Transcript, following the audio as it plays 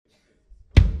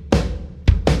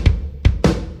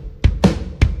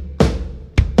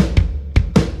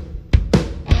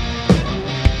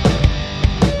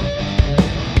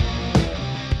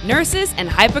Nurses and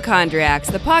Hypochondriacs,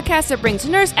 the podcast that brings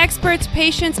nurse experts,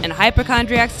 patients, and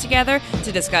hypochondriacs together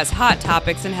to discuss hot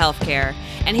topics in healthcare.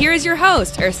 And here is your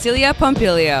host, Ercilia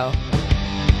Pompilio.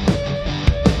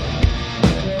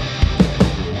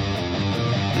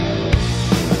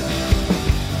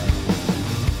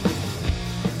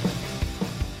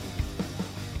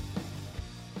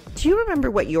 Do you remember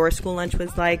what your school lunch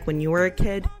was like when you were a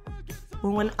kid?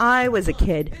 Well, when I was a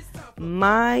kid,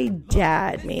 my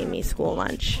dad made me school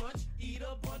lunch.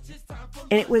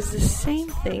 And it was the same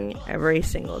thing every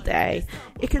single day.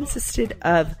 It consisted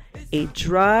of a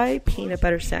dry peanut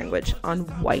butter sandwich on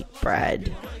white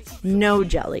bread, no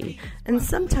jelly, and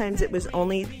sometimes it was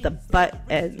only the butt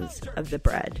ends of the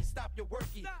bread.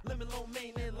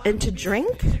 And to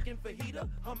drink,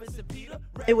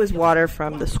 it was water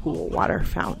from the school water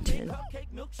fountain.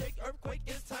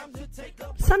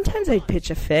 Sometimes I'd pitch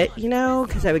a fit,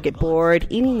 because I would get bored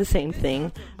eating the same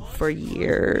thing for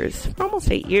years, for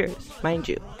almost 8 years, mind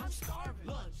you.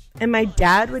 And my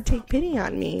dad would take pity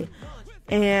on me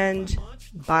and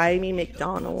buy me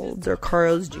McDonald's or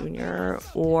Carl's Jr.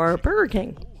 or Burger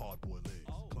King.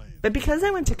 But because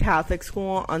I went to Catholic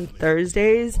school on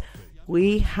Thursdays,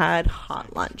 we had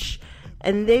hot lunch.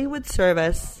 And they would serve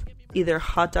us either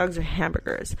hot dogs or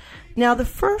hamburgers. Now, the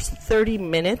first 30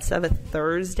 minutes of a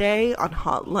Thursday on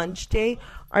hot lunch day,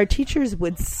 our teachers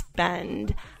would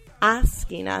spend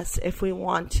asking us if we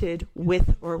wanted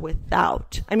with or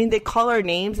without. I mean, they call our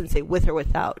names and say with or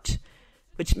without,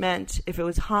 which meant if it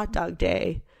was hot dog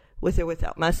day, with or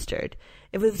without mustard.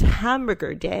 If it was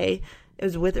hamburger day, it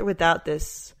was with or without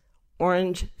this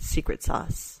orange secret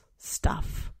sauce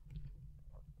stuff.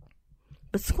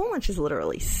 But school lunches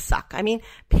literally suck. I mean,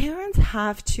 parents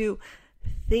have to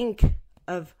think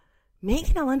of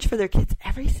making a lunch for their kids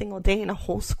every single day in a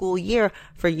whole school year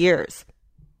for years.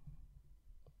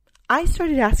 I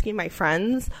started asking my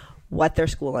friends what their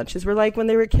school lunches were like when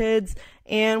they were kids,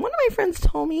 and one of my friends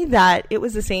told me that it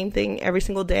was the same thing every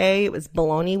single day. It was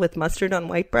bologna with mustard on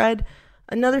white bread.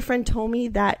 Another friend told me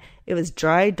that it was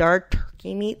dry, dark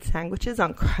turkey meat sandwiches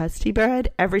on crusty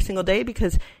bread every single day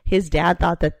because his dad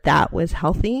thought that that was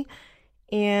healthy.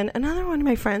 And another one of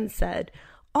my friends said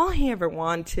all he ever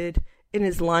wanted in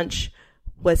his lunch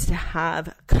was to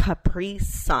have Capri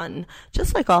Sun,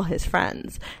 just like all his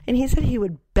friends. And he said he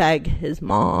would beg his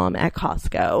mom at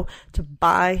Costco to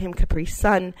buy him Capri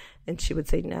Sun, and she would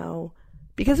say no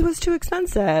because it was too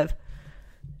expensive,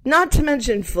 not to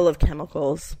mention full of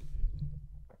chemicals.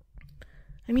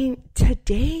 I mean,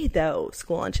 today, though,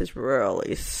 school lunches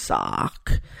really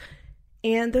suck.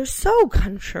 And they're so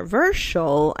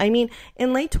controversial. I mean,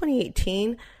 in late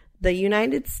 2018, the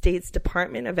United States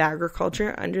Department of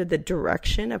Agriculture, under the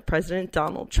direction of President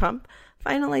Donald Trump,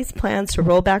 finalized plans to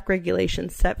roll back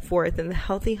regulations set forth in the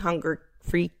Healthy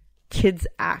Hunger-Free Kids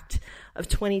Act of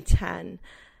 2010.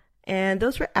 And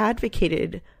those were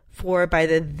advocated for by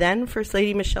the then First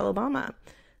Lady Michelle Obama.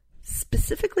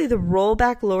 Specifically, the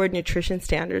rollback lowered nutrition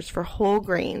standards for whole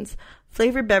grains,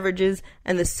 flavored beverages,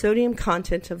 and the sodium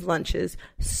content of lunches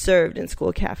served in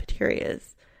school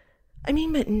cafeterias. I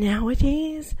mean, but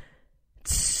nowadays,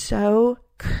 it's so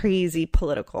crazy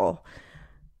political.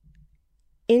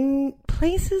 In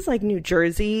places like New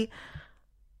Jersey,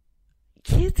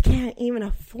 kids can't even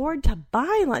afford to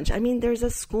buy lunch. I mean, there's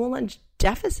a school lunch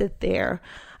deficit there.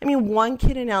 I mean, one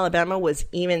kid in Alabama was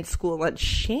even school lunch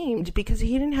shamed because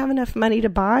he didn't have enough money to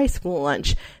buy school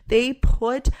lunch. They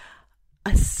put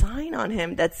a sign on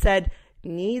him that said,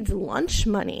 needs lunch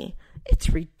money. It's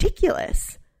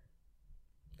ridiculous.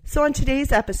 So on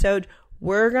today's episode,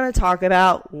 we're going to talk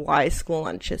about why school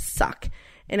lunches suck.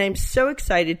 And I'm so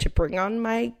excited to bring on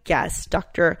my guest,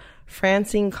 Dr.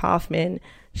 Francine Kaufman.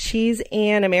 She's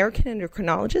an American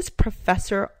endocrinologist,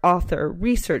 professor, author,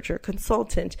 researcher,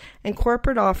 consultant, and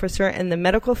corporate officer in the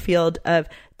medical field of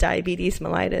diabetes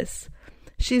mellitus.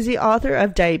 She's the author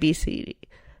of Diabesity,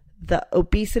 the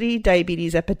obesity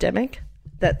diabetes epidemic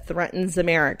that threatens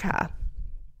America.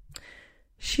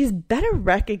 She's better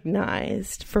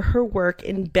recognized for her work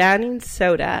in banning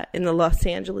soda in the Los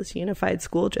Angeles Unified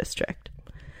School District.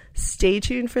 Stay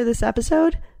tuned for this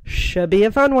episode. Should be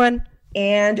a fun one.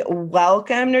 And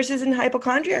welcome, nurses and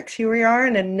hypochondriacs. Here we are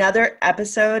in another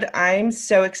episode. I'm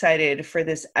so excited for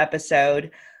this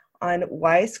episode on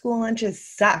why school lunches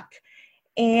suck.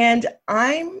 And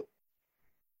I'm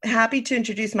happy to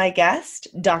introduce my guest,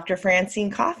 Dr.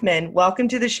 Francine Kaufman. Welcome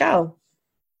to the show.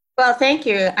 Well, thank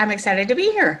you. I'm excited to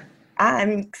be here.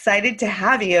 I'm excited to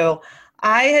have you.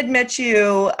 I had met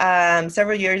you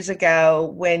several years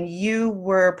ago when you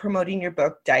were promoting your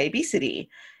book, Diabesity.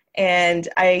 And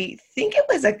I think it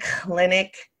was a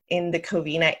clinic in the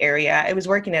Covina area. I was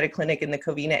working at a clinic in the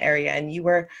Covina area, and you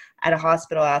were at a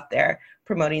hospital out there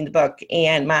promoting the book.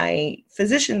 And my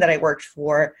physician that I worked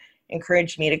for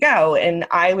encouraged me to go. And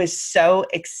I was so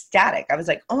ecstatic. I was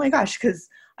like, oh my gosh, because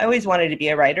I always wanted to be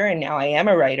a writer, and now I am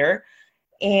a writer.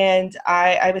 And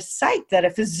I was psyched that a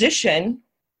physician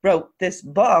wrote this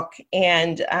book,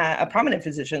 and a prominent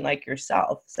physician like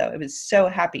yourself. So I was so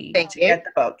happy to get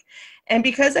the book. And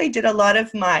because I did a lot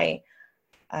of my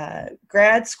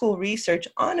grad school research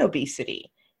on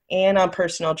obesity and on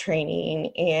personal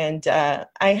training, and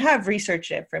I have researched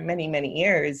it for many, many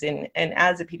years. And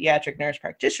as a pediatric nurse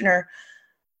practitioner,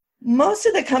 most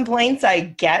of the complaints I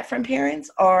get from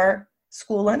parents are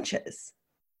school lunches.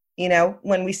 You know,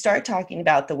 when we start talking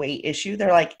about the weight issue,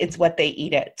 they're like, it's what they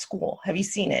eat at school. Have you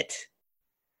seen it?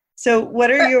 So what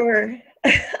are your...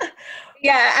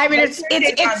 Yeah, I mean,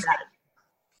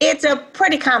 it's a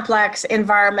pretty complex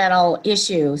environmental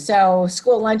issue. So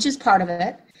school lunch is part of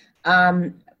it.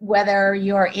 Whether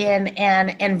you're in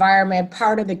an environment,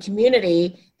 part of the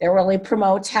community that really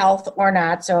promotes health or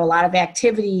not. So a lot of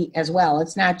activity as well.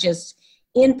 It's not just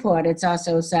input, it's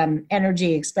also some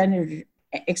energy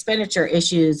expenditure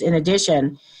issues in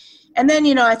addition. And then,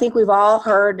 you know, I think we've all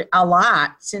heard a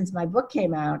lot since my book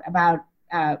came out about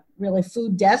really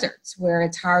food deserts, where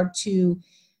it's hard to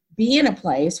be in a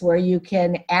place where you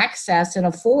can access and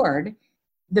afford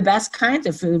the best kinds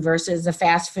of food versus the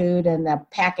fast food and the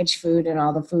packaged food and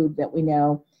all the food that we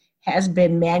know has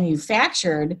been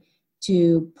manufactured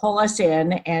to pull us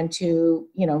in and to,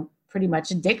 you know, pretty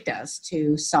much addict us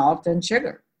to salt and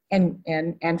sugar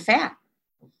and fat.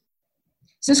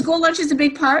 So school lunch is a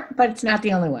big part, but it's not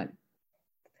the only one.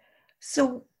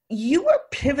 So you were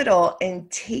pivotal in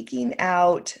taking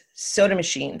out soda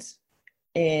machines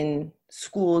in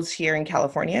schools here in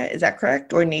California. Is that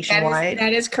correct? Or nationwide?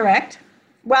 That is correct.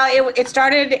 Well, it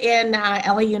started in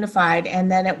LA Unified,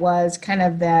 and then it was kind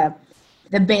of the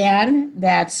ban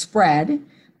that spread.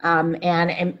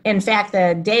 And in fact,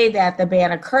 the day that the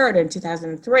ban occurred in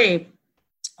 2003,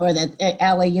 or that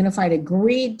LA Unified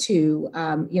agreed to,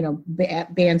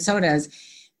 ban sodas,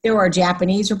 there were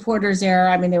Japanese reporters there.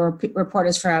 I mean, there were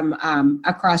reporters from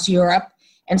across Europe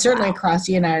and certainly across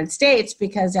the United States,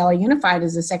 because LA Unified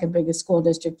is the second biggest school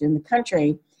district in the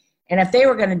country. And if they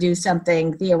were going to do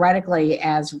something theoretically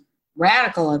as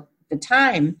radical at the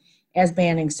time as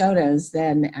banning sodas,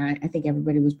 then I think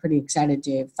everybody was pretty excited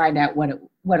to find out what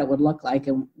it would look like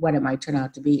and what it might turn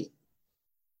out to be.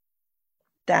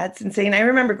 That's insane. I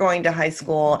remember going to high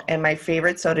school and my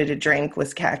favorite soda to drink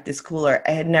was Cactus Cooler.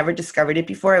 I had never discovered it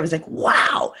before. I was like,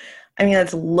 wow. I mean,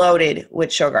 it's loaded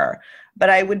with sugar, but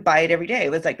I would buy it every day.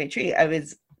 It was like my treat.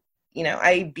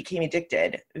 I became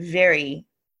addicted very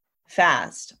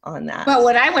fast on that. Well,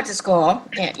 when I went to school,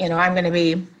 I'm going to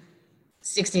be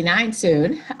 69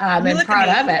 soon. I'm proud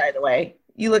of it. By the way,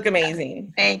 you look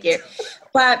amazing. Thank you.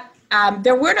 But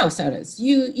there were no sodas.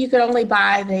 You could only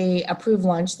buy the approved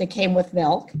lunch that came with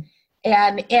milk.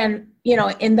 And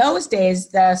in those days,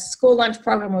 the school lunch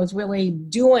program was really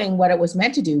doing what it was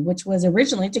meant to do, which was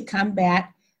originally to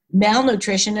combat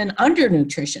malnutrition and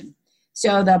undernutrition.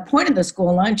 So the point of the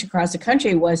school lunch across the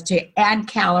country was to add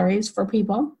calories for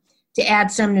people, to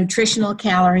add some nutritional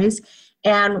calories.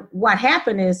 And what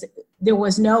happened is there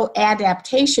was no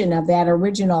adaptation of that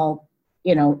original,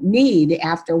 need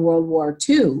after World War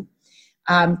II.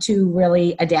 To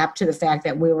really adapt to the fact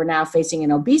that we were now facing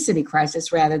an obesity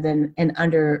crisis rather than an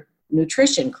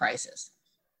undernutrition crisis.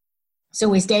 So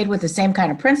we stayed with the same kind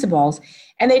of principles,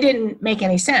 and they didn't make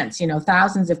any sense.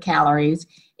 Thousands of calories.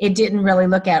 It didn't really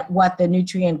look at what the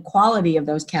nutrient quality of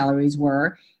those calories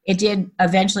were. It did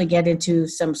eventually get into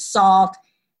some salt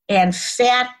and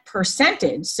fat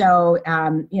percentage. So,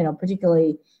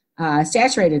 particularly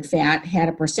saturated fat had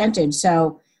a percentage.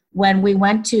 So when we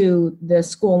went to the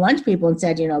school lunch people and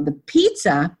said, the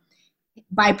pizza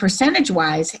by percentage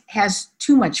wise has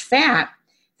too much fat,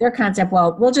 their concept,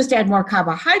 well, we'll just add more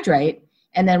carbohydrate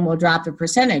and then we'll drop the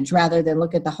percentage, rather than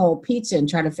look at the whole pizza and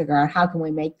try to figure out how can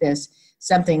we make this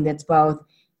something that's both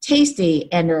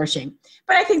tasty and nourishing.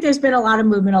 But I think there's been a lot of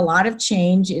movement, a lot of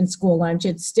change in school lunch.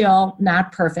 It's still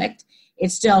not perfect.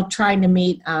 It's still trying to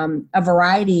meet a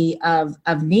variety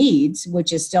of needs,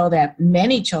 which is still that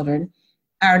many children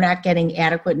are not getting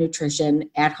adequate nutrition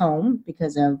at home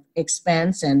because of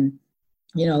expense and,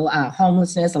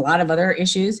 homelessness, a lot of other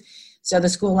issues. So the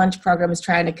school lunch program is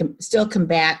trying to still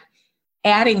combat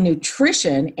adding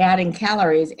nutrition, adding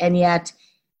calories, and yet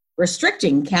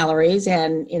restricting calories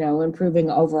and, improving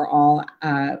overall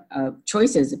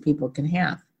choices that people can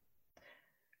have.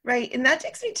 Right. And that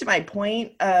takes me to my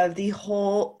point of the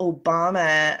whole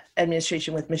Obama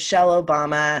administration with Michelle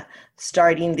Obama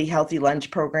starting the Healthy Lunch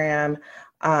Program.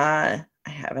 I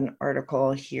have an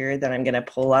article here that I'm going to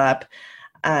pull up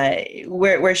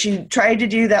where she tried to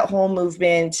do that whole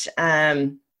movement.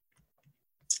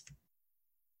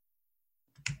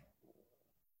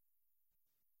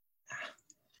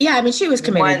 Yeah, I mean, she was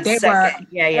committed.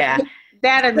 Yeah.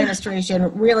 That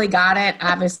administration really got it,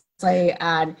 obviously,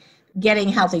 on getting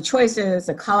healthy choices,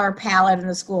 a color palette in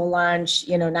the school lunch,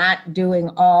 not doing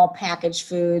all packaged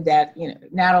food that,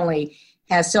 not only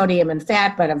has sodium and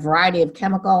fat, but a variety of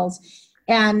chemicals.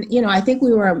 And, I think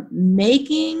we were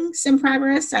making some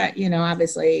progress.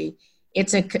 Obviously,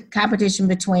 it's a competition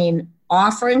between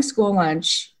offering school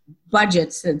lunch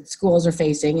budgets that schools are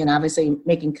facing and obviously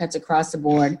making cuts across the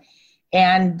board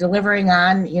and delivering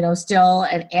on, still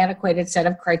an antiquated set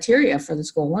of criteria for the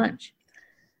school lunch.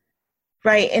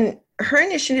 Right. And her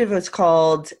initiative was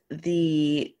called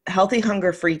the Healthy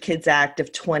Hunger Free Kids Act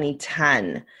of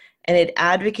 2010. And it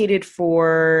advocated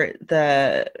for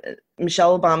the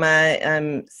Michelle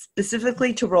Obama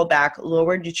specifically to roll back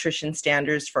lower nutrition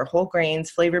standards for whole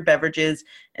grains, flavored beverages,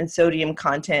 and sodium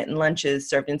content in lunches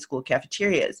served in school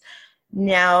cafeterias.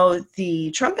 Now,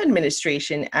 the Trump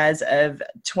administration, as of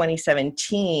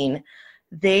 2017,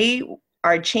 they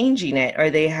are changing it, or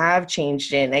they have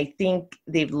changed it. And I think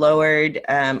they've lowered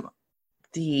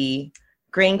the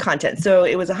grain content. So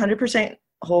it was 100%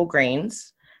 whole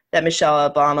grains that Michelle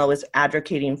Obama was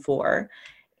advocating for.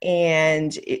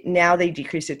 And now they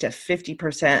decreased it to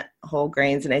 50% whole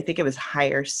grains. And I think it was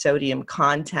higher sodium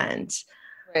content.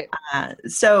 Right.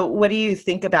 So what do you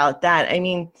think about that? I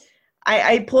mean,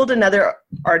 I pulled another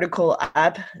article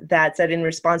up that said in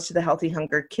response to the Healthy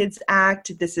Hunger Kids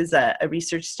Act, this is a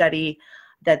research study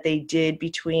that they did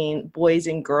between boys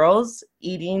and girls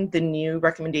eating the new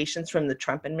recommendations from the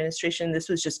Trump administration. This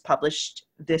was just published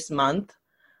this month,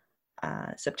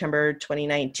 September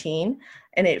 2019.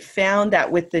 And it found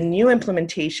that with the new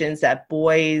implementations that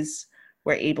boys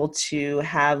were able to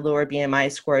have lower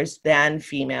BMI scores than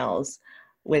females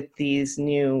with these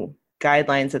new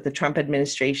guidelines that the Trump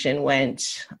administration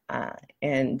went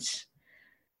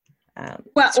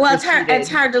well, it's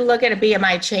hard to look at a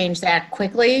BMI change that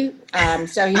quickly.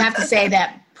 So you have to say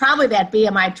that probably that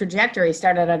BMI trajectory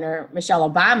started under Michelle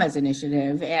Obama's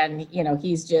initiative, and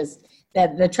he's just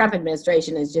that the Trump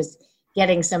administration is just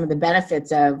getting some of the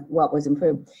benefits of what was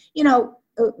improved. We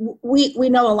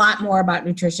know a lot more about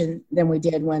nutrition than we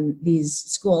did when these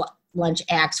school lunch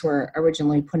acts were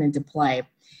originally put into play.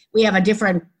 We have a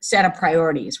different set of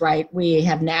priorities, right? We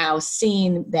have now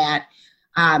seen that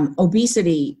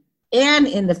obesity, and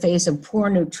in the face of poor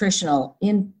nutritional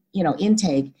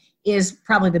intake, is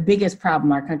probably the biggest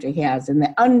problem our country has. And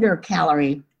the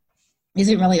under-calorie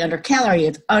isn't really under-calorie,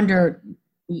 it's under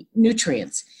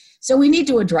nutrients. So we need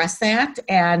to address that.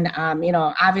 And,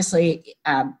 obviously,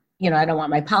 I don't want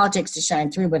my politics to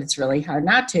shine through, but it's really hard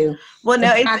not to. Well,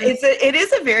 no, it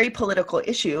is a very political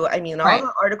issue. I mean, all right.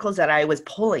 The articles that I was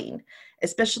pulling,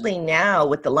 especially now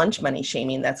with the lunch money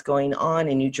shaming that's going on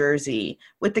in New Jersey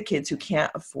with the kids who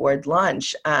can't afford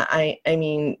lunch. I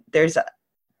mean, there's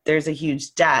a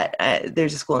huge debt.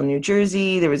 There's a school in New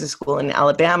Jersey. There was a school in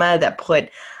Alabama that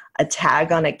put a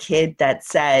tag on a kid that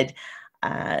said,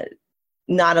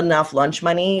 not enough lunch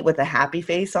money with a happy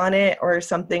face on it or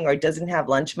something, or doesn't have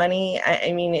lunch money.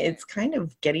 I mean, it's kind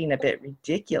of getting a bit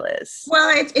ridiculous.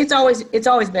 Well, it's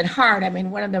always been hard. I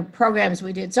mean, one of the programs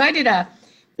we did, so I did a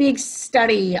big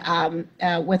study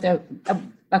with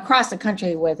across the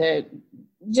country with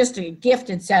just a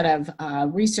gifted set of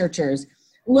researchers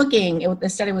the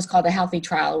study was called a Healthy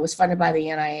Trial. It was funded by the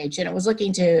NIH, and it was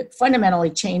looking to fundamentally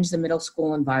change the middle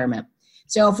school environment.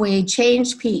 So if we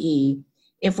changed PE,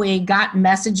 if we got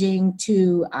messaging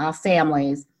to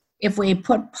families, if we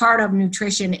put part of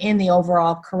nutrition in the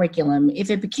overall curriculum, if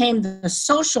it became the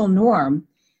social norm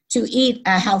to eat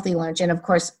a healthy lunch, and of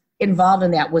course, involved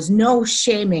in that was no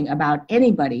shaming about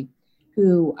anybody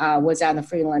who was on the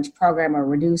free lunch program or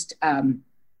reduced,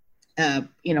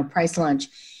 price lunch,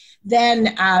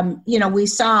 then, we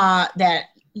saw that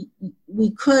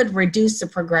we could reduce the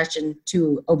progression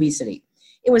to obesity.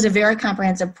 It was a very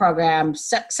comprehensive program.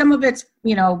 Some of it's,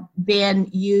 been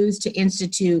used to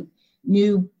institute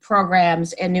new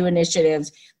programs and new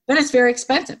initiatives, but it's very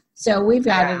expensive. So we've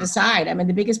got to decide. I mean,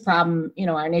 the biggest problem,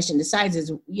 our nation decides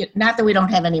is not that we don't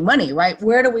have any money, right?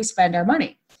 Where do we spend our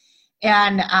money?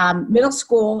 And middle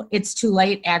school, it's too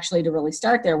late actually to really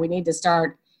start there. We need to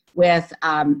start with,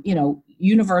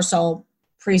 universal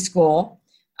preschool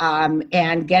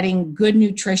and getting good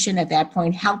nutrition at that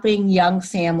point, helping young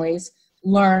families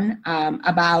learn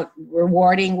about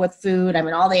rewarding with food. I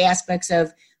mean, all the aspects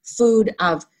of food,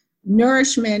 of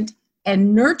nourishment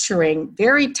and nurturing,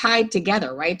 very tied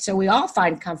together, right? So we all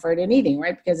find comfort in eating,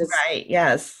 right? Because it's Right.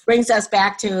 Yes. brings us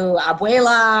back to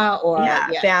abuela or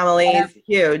families,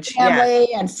 huge.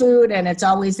 Family and food, and it's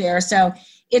always there. So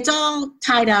it's all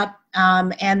tied up.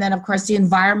 And then, of course, the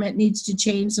environment needs to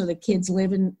change so the kids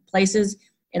live in places.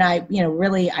 And I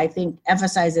think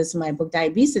emphasize this in my book,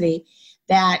 Diabesity,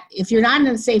 that if you're not in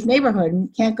a safe neighborhood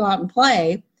and can't go out and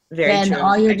play, then true.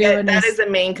 all you're doing that is the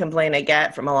main complaint I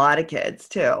get from a lot of kids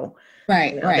too.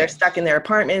 Right, They're stuck in their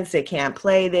apartments. They can't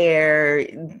play there.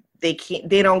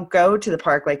 They don't go to the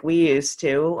park like we used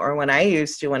to, or when I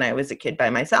used to when I was a kid by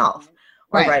myself,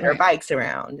 or ride our bikes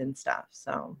around and stuff.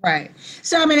 So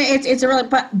So I mean, it's a really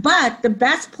but the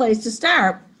best place to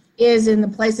start is in the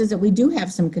places that we do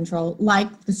have some control,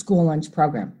 like the school lunch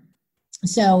program.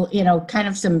 So kind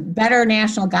of some better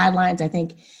national guidelines. I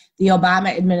think the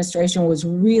Obama administration was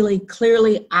really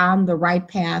clearly on the right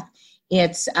path.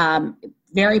 It's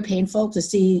very painful to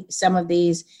see some of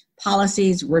these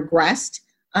policies regressed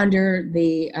under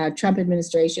the Trump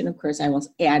administration. Of course, I will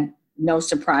add, no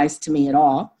surprise to me at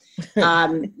all.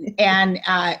 That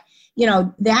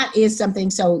is something.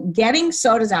 So getting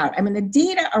sodas out. I mean, the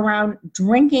data around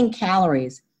drinking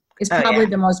calories is probably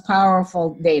the most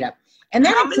powerful data. And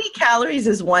then how many calories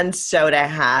does one soda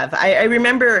have? I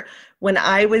remember when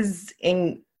I was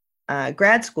in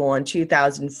grad school in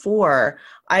 2004,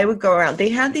 I would go around. They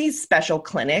had these special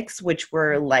clinics, which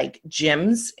were like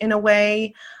gyms in a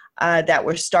way, that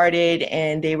were started,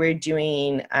 and they were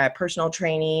doing personal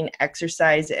training,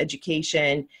 exercise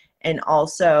education, and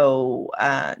also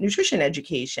nutrition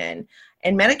education.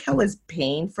 And Medi-Cal was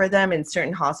paying for them, and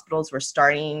certain hospitals were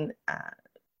starting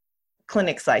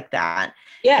clinics like that.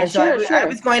 Yeah, and so I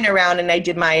was going around and I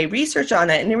did my research on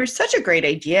it, and it was such a great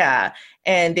idea.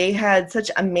 And they had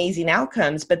such amazing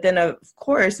outcomes. But then, of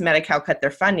course, Medi-Cal cut their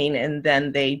funding, and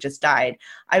then they just died.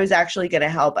 I was actually going to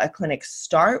help a clinic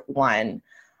start one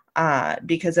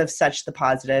because of such the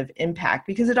positive impact,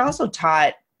 because it also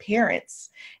taught parents.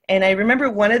 And I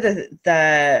remember one of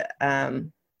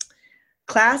the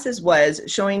classes was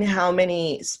showing how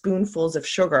many spoonfuls of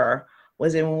sugar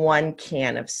was in one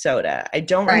can of soda. I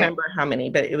don't remember how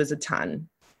many, but it was a ton.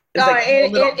 It was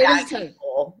it is a ton.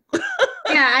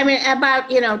 Yeah, I mean, about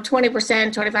 20%,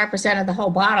 25% of the whole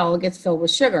bottle gets filled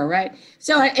with sugar, right?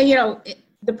 So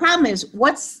the problem is,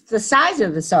 what's the size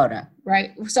of the soda,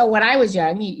 right? So when I was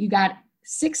young, you got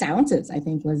 6 ounces, I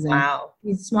think, was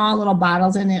these small little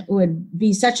bottles, and it would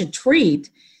be such a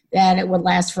treat that it would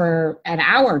last for an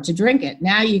hour to drink it.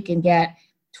 Now you can get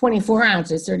 24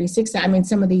 ounces, 36. I mean,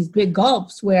 some of these big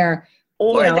gulps where.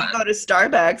 Or they go to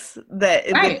Starbucks.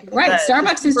 Right.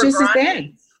 Starbucks is just as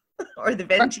bad. Or the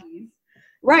veggies.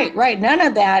 Right. None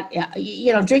of that,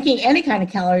 drinking any kind of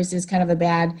calories is kind of a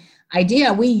bad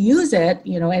idea. We use it,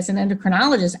 as an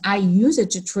endocrinologist, I use it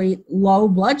to treat low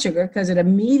blood sugar because it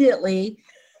immediately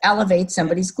elevates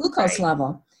somebody's glucose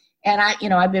level. And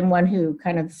I've been one who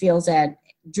kind of feels that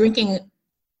drinking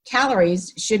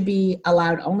calories should be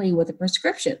allowed only with a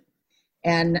prescription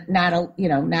and not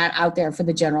out there for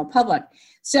the general public.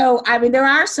 So, I mean, there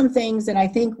are some things that I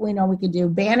think we could do.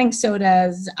 Banning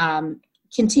sodas,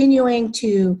 continuing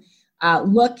to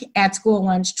look at school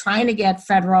lunch, trying to get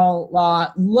federal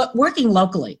law, working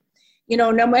locally.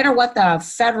 No matter what the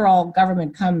federal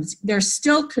government comes, there's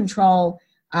still control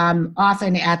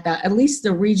often at least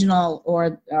the regional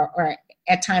or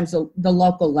at times the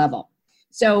local level.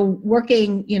 So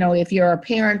working, if you're a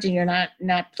parent and you're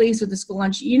not pleased with the school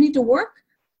lunch, you need to work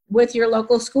with your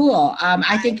local school.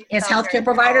 I think as healthcare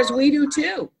providers, we do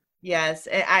too. Yes,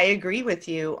 I agree with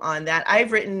you on that.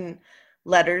 I've written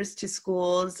letters to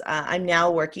schools. I'm now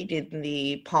working in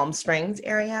the Palm Springs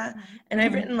area, and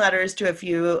I've written letters to a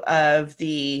few of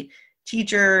the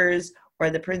teachers or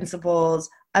the principals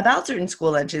about certain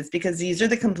school lunches, because these are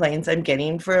the complaints I'm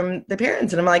getting from the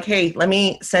parents. And I'm like, hey, let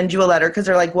me send you a letter, because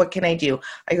they're like, what can I do?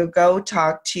 I go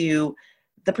talk to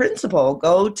the principal,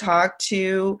 go talk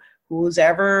to who's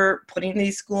ever putting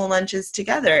these school lunches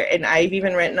together. And I've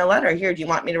even written a letter. Here, do you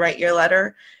want me to write your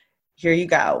letter? Here you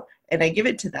go. And I give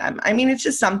it to them. I mean, it's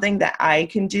just something that I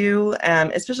can do,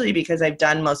 especially because I've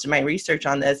done most of my research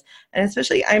on this. And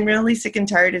especially, I'm really sick and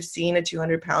tired of seeing a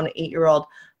 200-pound 8-year-old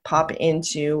pop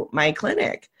into my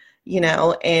clinic,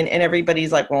 and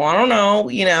everybody's like, well, I don't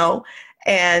know,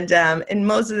 and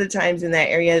most of the times in that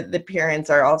area, the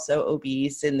parents are also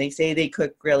obese, and they say they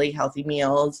cook really healthy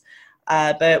meals.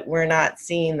 But we're not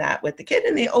seeing that with the kid.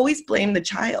 And they always blame the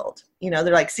child.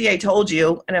 They're like, see, I told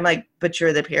you. And I'm like, but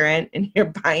you're the parent and you're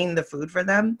buying the food for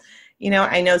them.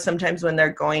 I know sometimes when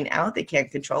they're going out, they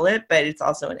can't control it, but it's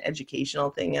also an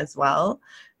educational thing as well,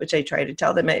 which I try to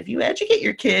tell them. If you educate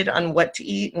your kid on what to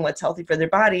eat and what's healthy for their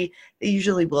body, they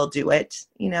usually will do it,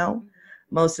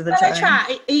 most of the time. They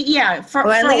try. Yeah. For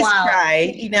at least a while.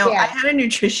 Try. Yeah. I had a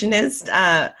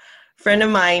nutritionist friend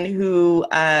of mine who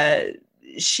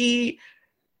she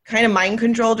kind of mind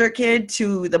controlled her kid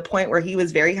to the point where he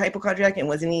was very hypochondriac and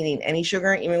wasn't eating any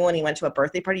sugar. Even when he went to a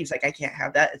birthday party, he was like, I can't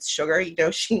have that. It's sugar.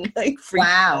 She freaked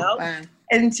out. Wow.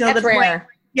 Until That's the point. rare.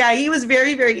 Yeah, he was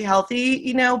very, very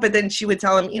healthy, but then she would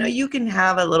tell him, you can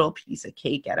have a little piece of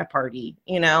cake at a party,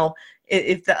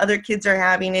 if the other kids are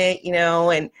having it,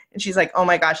 and she's like, oh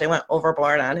my gosh, I went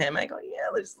overboard on him. I go, yeah,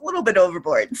 there's a little bit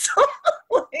overboard. So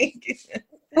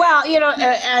well,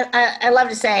 I love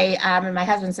to say, and my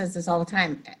husband says this all the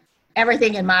time,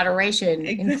 everything in moderation,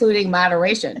 including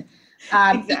moderation.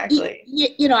 Exactly.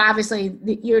 Obviously,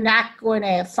 you're not going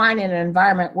to find an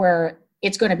environment where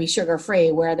it's going to be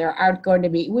sugar-free, where there aren't going to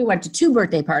be, we went to 2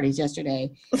 birthday parties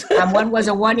yesterday. One was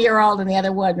a 1-year-old and the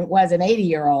other one was an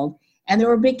 80-year-old. And there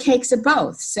were big cakes of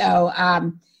both. So,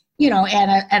 and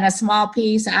a small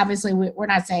piece, obviously we're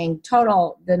not saying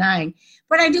total denying,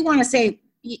 but I do want to say,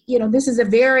 this is a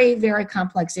very, very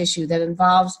complex issue that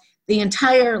involves the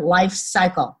entire life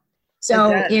cycle.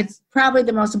 So it's probably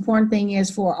the most important thing is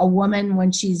for a woman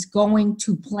when she's going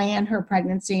to plan her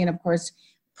pregnancy, and of course,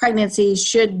 pregnancy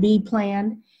should be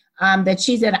planned, that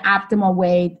she's at optimal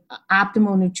weight,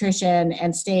 optimal nutrition,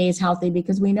 and stays healthy,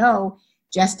 because we know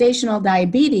gestational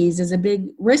diabetes is a big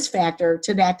risk factor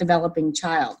to that developing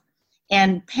child.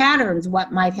 And patterns,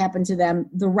 what might happen to them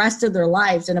the rest of their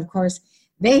lives. And of course,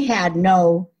 they had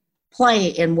no play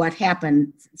in what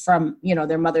happened from,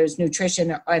 their mother's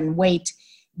nutrition and weight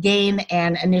gain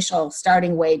and initial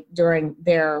starting weight during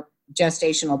their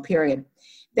gestational period.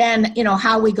 Then,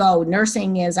 how we go.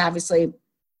 Nursing is obviously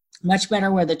much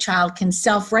better where the child can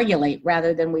self-regulate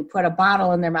rather than we put a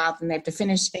bottle in their mouth and they have to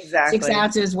finish 6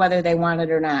 ounces whether they want it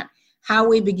or not. How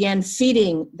we begin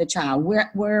feeding the child,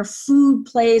 where food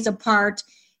plays a part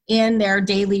in their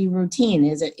daily routine.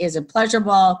 Is it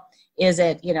pleasurable? Is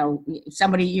it,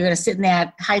 somebody, you're going to sit in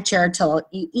that high chair till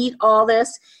you eat all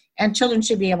this? And children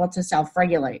should be able to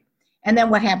self-regulate. And then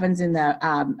what happens in the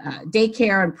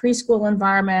daycare and preschool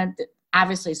environment,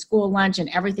 obviously school lunch and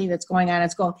everything that's going on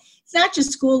at school. It's not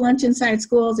just school lunch inside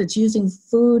schools, it's using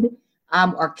food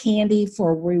or candy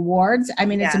for rewards. I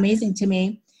mean, it's amazing to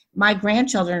me. My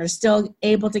grandchildren are still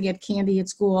able to get candy at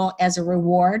school as a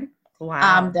reward.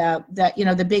 Wow.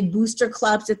 The big booster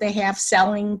clubs that they have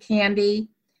selling candy,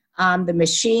 the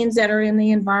machines that are in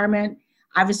the environment,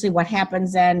 obviously what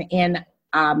happens then in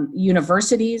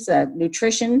universities,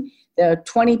 nutrition, the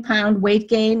 20-pound weight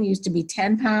gain used to be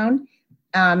 10-pound,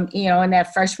 in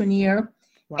that freshman year.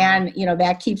 Wow. And,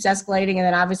 that keeps escalating. And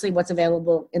then obviously what's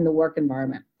available in the work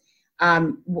environment.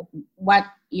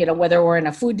 Whether we're in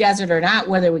a food desert or not,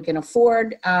 whether we can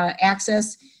afford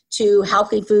access to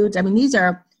healthy foods. I mean,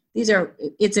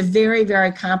 it's a very,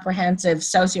 very comprehensive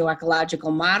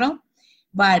socio-ecological model.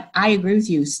 But I agree with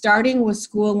you. Starting with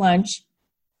school lunch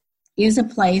is a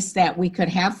place that we could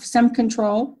have some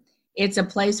control. It's a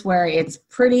place where it's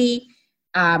pretty,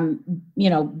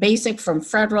 basic from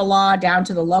federal law down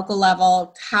to the local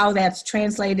level, how that's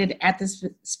translated at the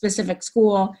specific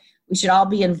school. We should all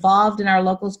be involved in our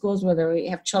local schools, whether we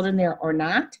have children there or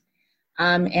not.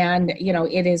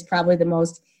 It is probably the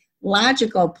most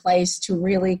logical place to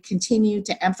really continue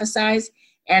to emphasize.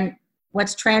 And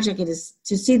what's tragic is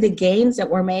to see the gains that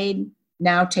were made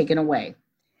now taken away.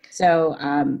 So,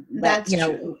 that's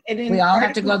true. We all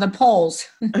have to go to the polls.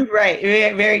 Right.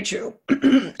 Very true.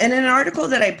 And in an article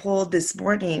that I pulled this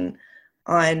morning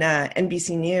on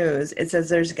NBC News, it says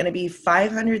there's going to be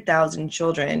 500,000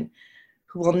 children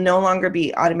who will no longer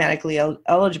be automatically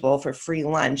eligible for free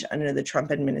lunch under the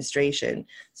Trump administration.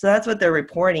 So that's what they're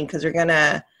reporting, because they're going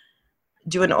to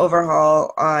do an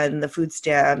overhaul on the food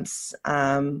stamps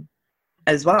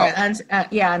as well.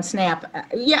 On SNAP.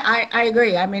 I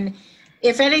agree. I mean,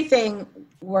 if anything,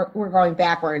 we're going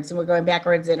backwards, and we're going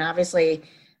backwards in obviously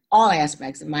all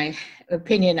aspects, in my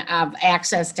opinion, of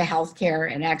access to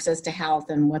healthcare and access to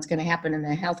health and what's going to happen in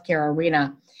the healthcare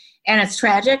arena. And it's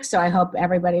tragic. So I hope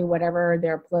everybody, whatever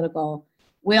their political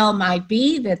will might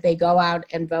be, that they go out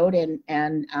and vote and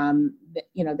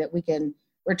that we can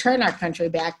return our country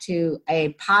back to a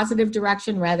positive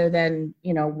direction rather than,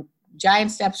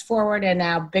 giant steps forward and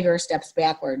now bigger steps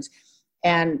backwards.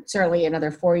 And certainly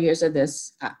another 4 years of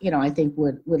this, I think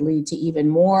would lead to even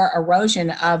more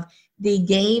erosion of the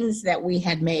gains that we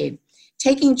had made.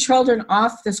 Taking children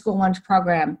off the school lunch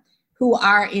program who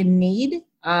are in need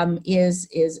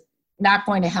is not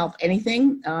going to help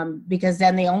anything, because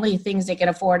then the only things they can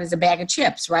afford is a bag of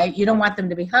chips, right? You don't want them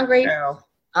to be hungry. No.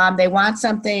 They want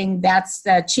something that's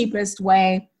the cheapest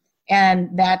way,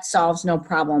 and that solves no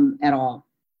problem at all.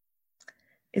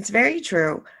 It's very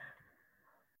true.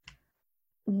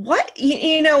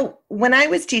 When I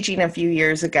was teaching a few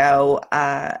years ago,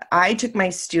 I took my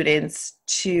students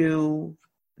to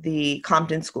the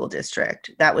Compton School District.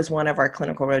 That was one of our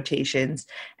clinical rotations.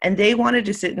 And they wanted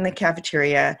to sit in the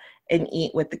cafeteria and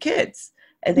eat with the kids.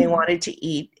 And they wanted to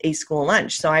eat a school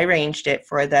lunch. So I arranged it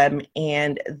for them.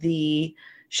 And the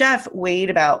chef weighed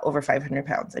about over 500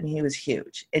 pounds. And he was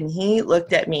huge. And he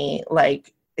looked at me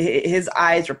like his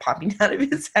eyes were popping out of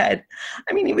his head.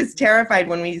 I mean, he was terrified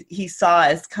when he saw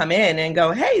us come in and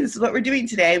go, "Hey, this is what we're doing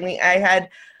today." And I had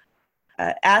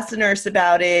asked the nurse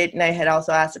about it, and I had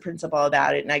also asked the principal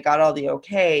about it, and I got all the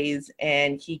okays,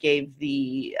 and he gave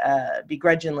the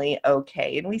begrudgingly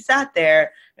okay. And we sat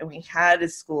there, and we had a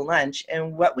school lunch,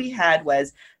 and what we had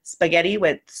was spaghetti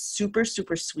with super,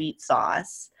 super sweet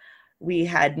sauce. We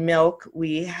had milk.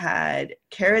 We had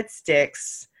carrot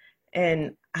sticks,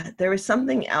 and there was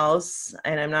something else,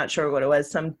 and I'm not sure what it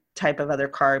was, some type of other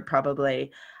carb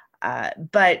probably.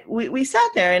 But we sat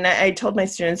there, and I told my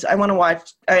students, I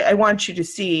want you to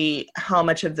see how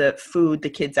much of the food the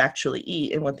kids actually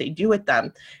eat and what they do with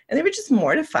them. And they were just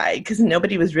mortified because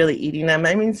nobody was really eating them.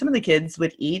 I mean, some of the kids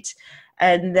would eat,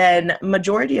 and then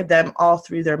majority of them all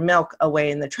threw their milk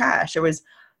away in the trash. There was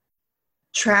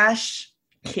trash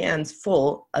cans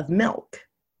full of milk.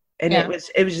 And it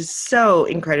was just so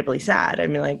incredibly sad. I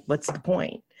mean, like, what's the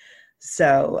point?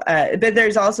 So, but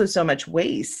there's also so much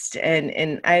waste,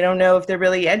 and I don't know if they're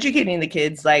really educating the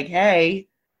kids, like, hey,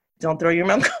 don't throw your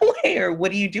milk away, or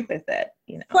what do you do with it?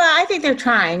 Well, I think they're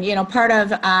trying. Part of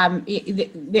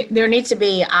there needs to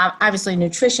be obviously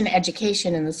nutrition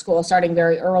education in the school starting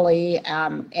very early,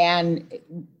 and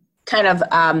kind of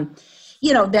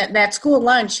that school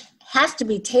lunch has to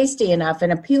be tasty enough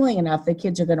and appealing enough that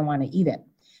kids are going to want to eat it.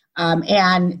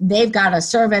 And they've got to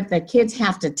serve it. The kids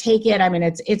have to take it. I mean,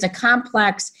 it's a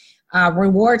complex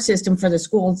reward system for the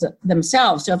schools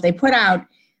themselves. So if they put out,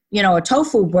 a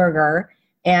tofu burger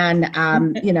and,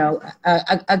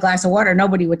 a glass of water,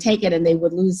 nobody would take it, and they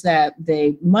would lose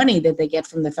the money that they get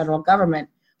from the federal government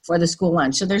for the school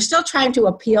lunch. So they're still trying to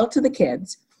appeal to the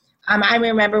kids. I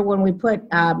remember when we put,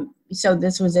 so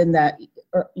this was in the,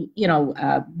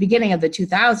 beginning of the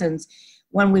 2000s,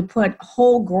 when we put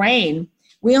whole grain.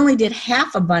 We only did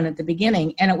half a bun at the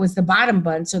beginning, and it was the bottom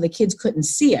bun, so the kids couldn't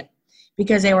see it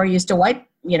because they were used to white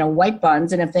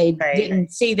buns. And if they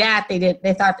didn't see that,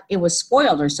 they thought it was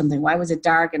spoiled or something. Why was it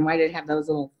dark, and why did it have those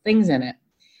little things in it?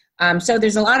 So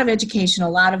there's a lot of education, a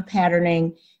lot of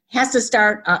patterning. Has to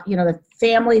start. The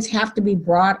families have to be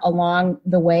brought along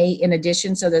the way in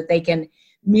addition, so that they can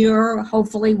mirror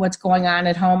hopefully what's going on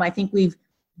at home. I think we've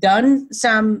done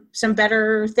some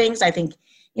better things. I think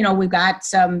we've got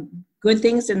some good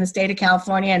things in the state of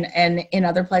California and in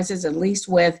other places, at least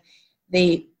with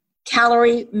the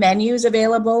calorie menus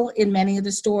available in many of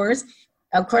the stores.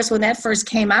 Of course, when that first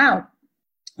came out,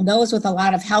 those with a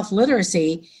lot of health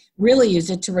literacy really used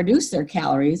it to reduce their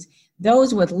calories.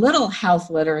 Those with little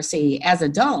health literacy as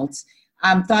adults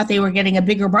thought they were getting a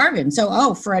bigger bargain.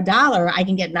 So, for $1, I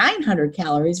can get 900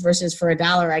 calories versus for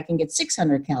 $1, I can get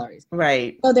 600 calories.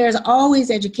 Right. So there's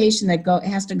always education that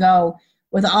has to go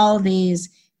with all these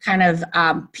kind of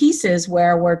pieces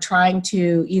where we're trying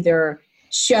to either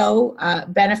show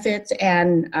benefits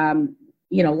and,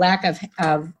 lack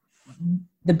of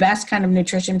the best kind of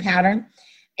nutrition pattern,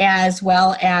 as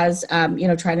well as,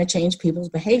 trying to change people's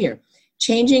behavior.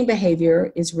 Changing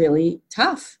behavior is really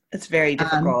tough. It's very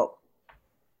difficult.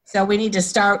 So we need to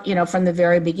start, from the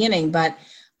very beginning. But,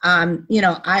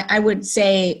 I would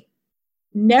say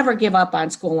never give up on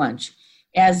school lunch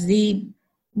as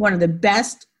one of the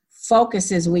best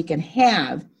focuses we can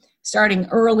have, starting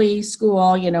early school,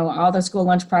 all the school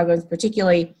lunch programs,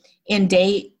 particularly in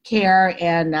daycare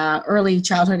and early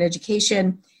childhood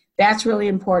education. That's really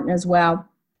important as well.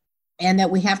 And that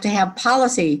we have to have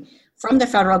policy from the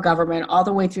federal government all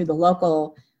the way through the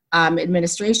local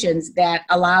administrations that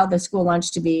allow the school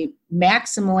lunch to be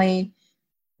maximally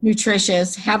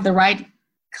nutritious, have the right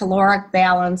caloric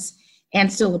balance,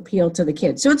 and still appeal to the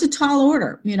kids. So it's a tall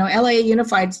order. LA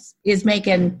Unified is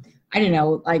making,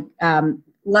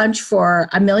 lunch for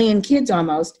 1 million kids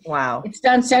almost. Wow. It's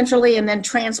done centrally and then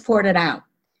transported out.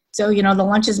 So, you know, the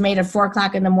lunch is made at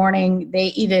 4:00 in the morning. They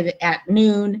eat it at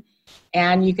noon.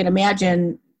 And you can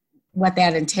imagine what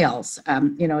that entails.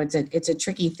 You know, it's a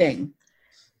tricky thing.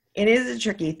 It is a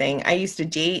tricky thing. I used to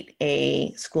date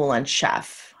a school lunch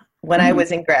chef when I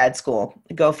was in grad school,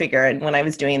 go figure, and when I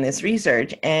was doing this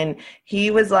research. And he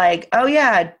was like, oh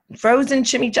yeah, frozen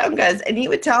chimichangas. And he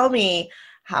would tell me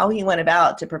how he went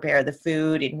about to prepare the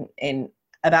food and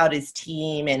about his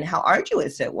team and how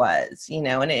arduous it was, you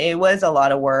know, and it was a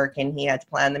lot of work, and he had to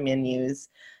plan the menus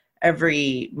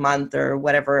every month or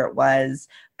whatever it was.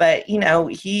 But, you know,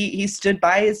 he stood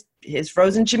by his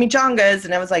frozen chimichangas,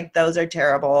 and I was like, those are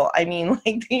terrible. I mean,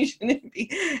 like, they shouldn't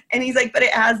be. And he's like, but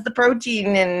it has the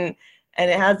protein and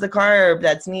it has the carb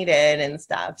that's needed and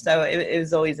stuff. So it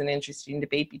was always an interesting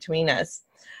debate between us.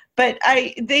 But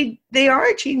they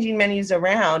are changing menus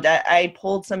around. I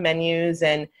pulled some menus,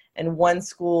 and one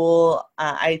school,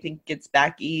 I think it's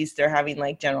back east, they're having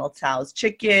like General Tso's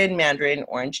chicken, Mandarin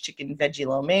orange chicken veggie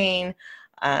lo mein,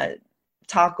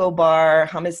 taco bar,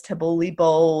 hummus tabbouleh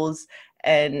bowls,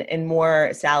 and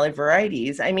more salad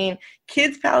varieties. I mean,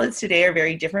 kids' palates today are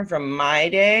very different from my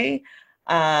day,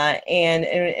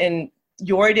 and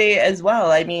your day as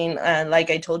well. I mean, like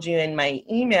I told you in my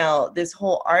email, this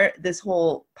whole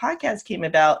podcast came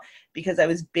about because I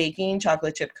was baking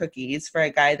chocolate chip cookies for a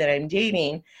guy that I'm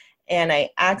dating, and I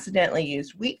accidentally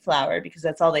used wheat flour because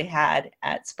that's all they had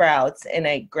at Sprouts, and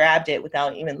I grabbed it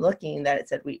without even looking that it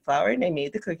said wheat flour, and I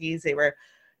made the cookies. They were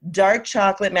dark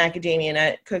chocolate macadamia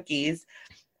nut cookies,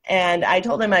 and I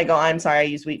told him, I go, I'm sorry, I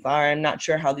used wheat flour. I'm not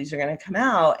sure how these are going to come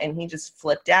out, and he just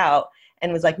flipped out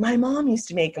and was like, my mom used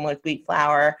to make them with wheat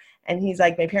flour. And he's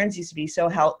like, my parents used to be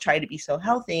try to be so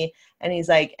healthy. And he's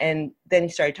like, and then he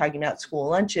started talking about school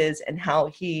lunches and how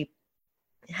he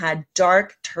had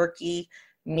dark turkey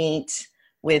meat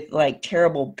with like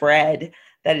terrible bread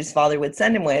that his father would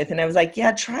send him with. And I was like,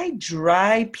 yeah, try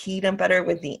dry peanut butter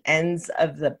with the ends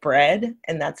of the bread.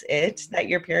 And that's it that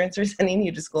your parents are sending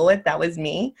you to school with. That was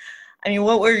me. I mean,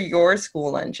 what were your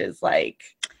school lunches like?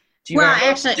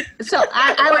 Actually, so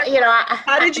I you know,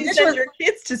 how did you send your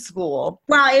kids to school?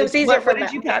 Well, it was easier for them.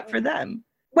 What did you pack for them?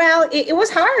 Well, it was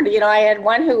hard. You know, I had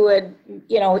one who would,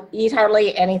 you know, eat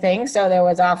hardly anything. So there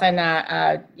was often,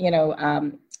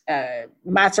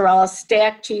 mozzarella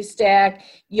stick, cheese stick,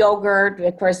 yogurt,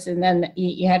 of course, and then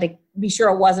you had to be sure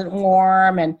it wasn't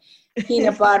warm, and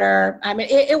peanut butter. I mean,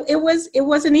 it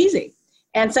wasn't easy.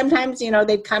 And sometimes, you know,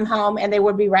 they'd come home and they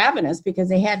would be ravenous because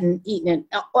they hadn't eaten it.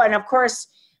 Oh, and of course,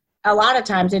 a lot of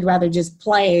times they'd rather just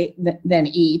play than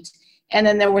eat. And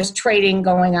then there was trading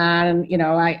going on. And, you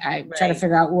know, I try to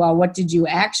figure out, well, what did you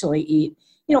actually eat?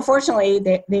 You know, fortunately,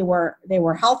 they were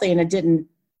healthy and it didn't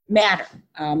matter.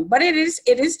 But it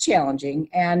is challenging.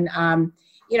 And,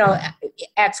 you know,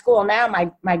 at school now,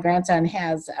 my grandson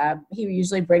has, he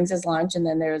usually brings his lunch, and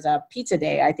then there's a pizza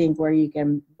day, I think, where you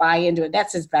can buy into it.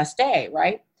 That's his best day,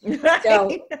 right?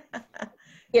 So,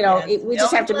 you know, we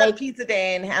just have to make pizza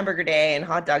day and hamburger day and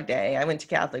hot dog day. I went to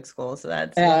Catholic school, so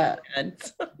that's good.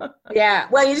 Yeah.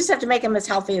 Well, you just have to make them as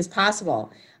healthy as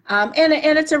possible. And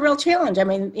it's a real challenge. I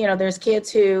mean, you know, there's kids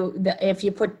who, if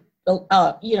you put,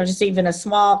 you know, just even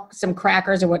some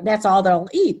crackers or what, that's all they'll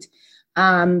eat.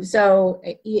 So,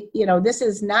 you know, this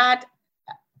is not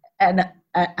an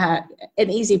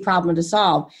easy problem to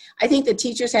solve. I think the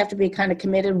teachers have to be kind of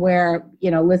committed where,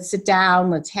 you know, let's sit down,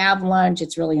 let's have lunch.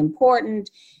 It's really important.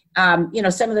 You know,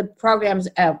 some of the programs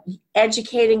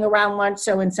educating around lunch.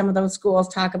 So in some of those schools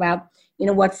talk about, you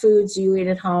know, what foods do you eat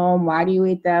at home? Why do you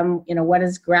eat them? You know, what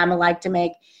does grandma like to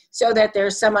make? So that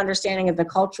there's some understanding of the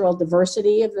cultural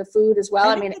diversity of the food as well.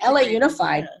 I mean, LA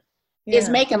Unified is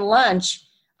making lunch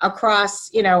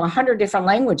across, you know, 100 different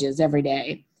languages every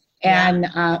day. And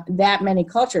that many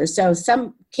cultures. So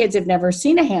some kids have never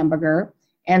seen a hamburger,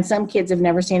 and some kids have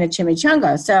never seen a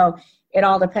chimichanga. So it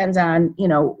all depends on, you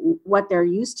know, what they're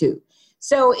used to.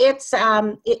 So it's,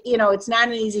 you know, it's not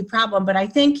an easy problem, but I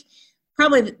think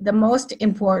probably the most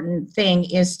important thing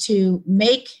is to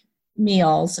make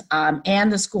meals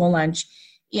and the school lunch,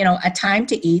 you know, a time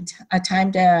to eat, a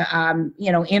time to,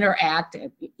 you know, interact.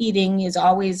 Eating is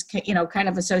always, you know, kind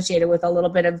of associated with a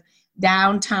little bit of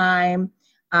downtime.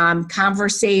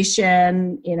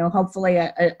 Conversation, you know, hopefully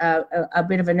a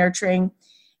bit of a nurturing,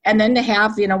 and then to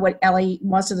have, you know, what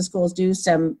most of the schools do,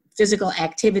 some physical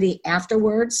activity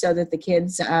afterwards, so that the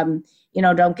kids, you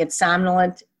know, don't get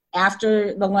somnolent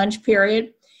after the lunch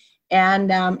period, and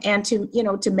to, you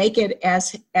know, to make it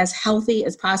as healthy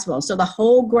as possible. So the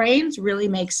whole grains really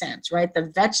make sense, right? The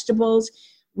vegetables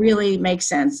really make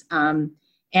sense.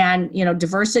 And, you know,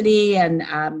 diversity and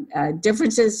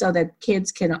differences, so that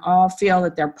kids can all feel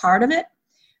that they're part of it.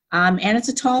 And it's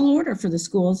a tall order for the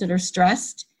schools that are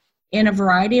stressed in a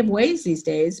variety of ways these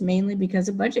days, mainly because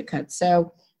of budget cuts.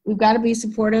 So we've got to be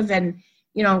supportive, and,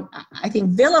 I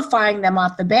think vilifying them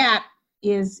off the bat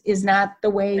is not the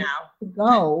way to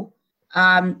go.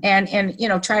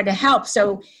 And try to help.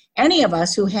 So any of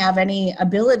us who have any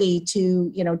ability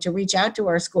to reach out to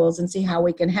our schools and see how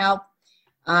we can help,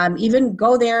 even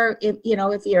go there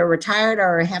if you're retired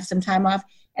or have some time off,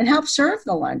 and help serve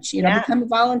the lunch, become a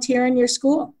volunteer in your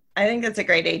school. I think that's a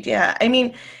great idea. I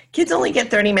mean, kids only get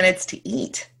 30 minutes to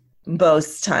eat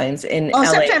most times in LA.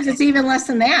 Sometimes it's even less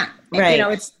than that. Right.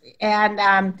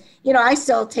 I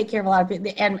still take care of a lot of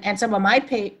people, and some of my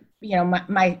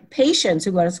my patients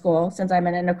who go to school, since I'm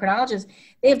an endocrinologist,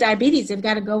 they have diabetes. They've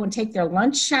got to go and take their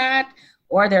lunch shot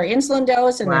or their insulin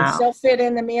dose and then still fit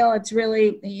in the meal. It's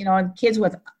really, and kids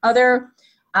with other,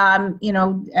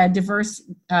 diverse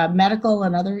medical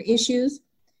and other issues.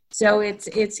 So it's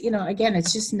again,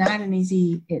 it's just not an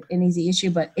easy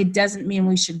issue, but it doesn't mean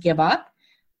we should give up,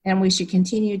 and we should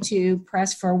continue to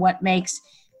press for what makes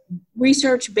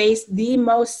research-based the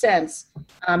most sense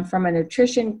from a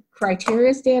nutrition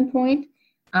criteria standpoint,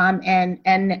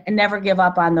 and never give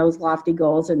up on those lofty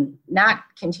goals, and not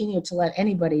continue to let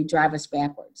anybody drive us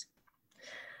backwards.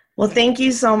 Well, thank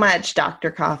you so much, Dr.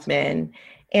 Kaufman.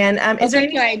 And is there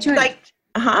anything I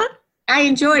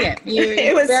enjoyed it.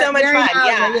 It was so much fun.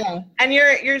 Yeah. And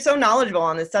you're so knowledgeable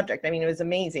on this subject. I mean, it was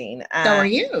amazing. So are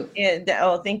you.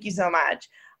 Thank you so much.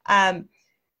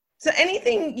 So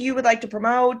anything you would like to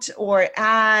promote or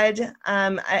add?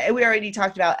 We already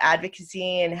talked about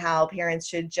advocacy and how parents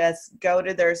should just go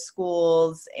to their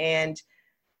schools and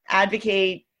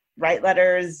advocate, write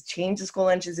letters, change the school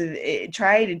lunches,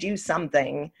 try to do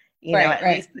something, at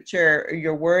least put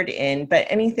your word in. But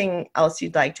anything else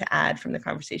you'd like to add from the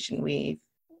conversation we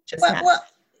just had? Well,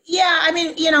 yeah, I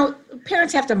mean,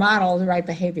 parents have to model the right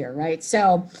behavior, right?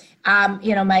 So,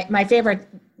 my favorite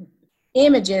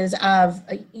images of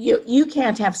you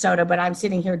can't have soda, but I'm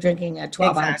sitting here drinking a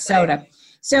 12-ounce soda.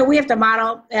 So we have to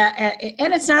model,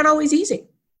 and it's not always easy.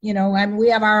 And we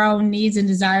have our own needs and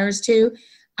desires too.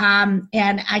 And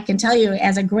I can tell you,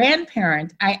 as a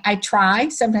grandparent, I try.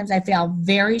 Sometimes I fail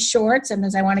very short.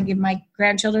 Sometimes I want to give my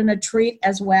grandchildren a treat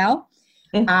as well.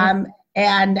 But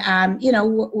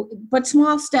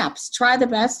small steps. Try the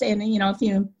best, and if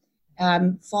you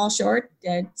fall short,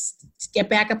 get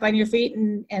back up on your feet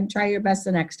and try your best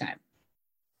the next time.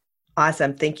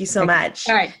 Awesome. Thank you so much.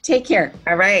 All right. Take care.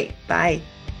 All right. Bye.